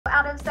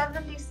of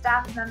 70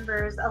 staff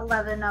members,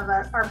 11 of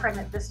us are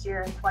pregnant this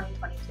year in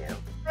 2022.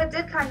 It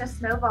did kind of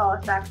snowball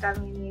effect. I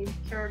mean, you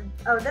heard,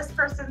 oh, this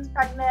person's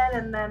pregnant,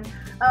 and then,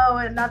 oh,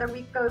 another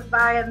week goes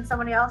by and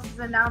somebody else is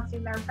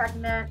announcing they're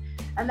pregnant.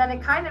 And then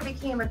it kind of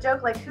became a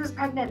joke, like, who's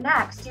pregnant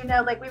next? You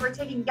know, like we were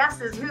taking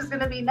guesses, who's going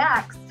to be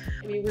next?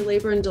 I mean, we're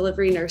labor and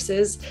delivery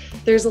nurses.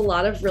 There's a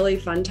lot of really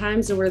fun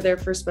times, and we're there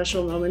for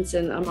special moments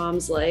in a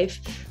mom's life.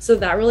 So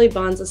that really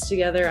bonds us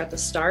together at the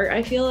start,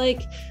 I feel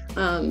like.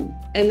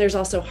 And there's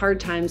also hard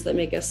times that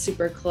make us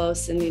super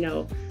close. And, you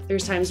know,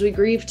 there's times we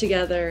grieve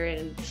together.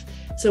 And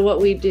so what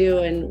we do,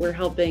 and we're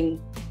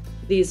helping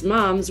these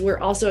moms, we're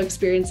also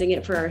experiencing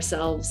it for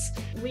ourselves.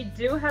 We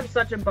do have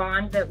such a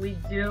bond that we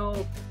do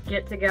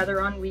get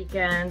together on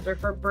weekends or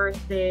for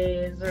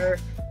birthdays or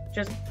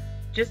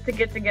just to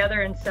get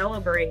together and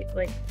celebrate.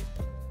 Like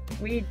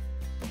we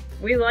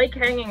like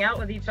hanging out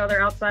with each other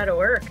outside of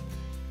work.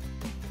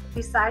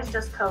 Besides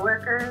just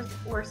coworkers,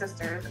 we're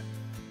sisters.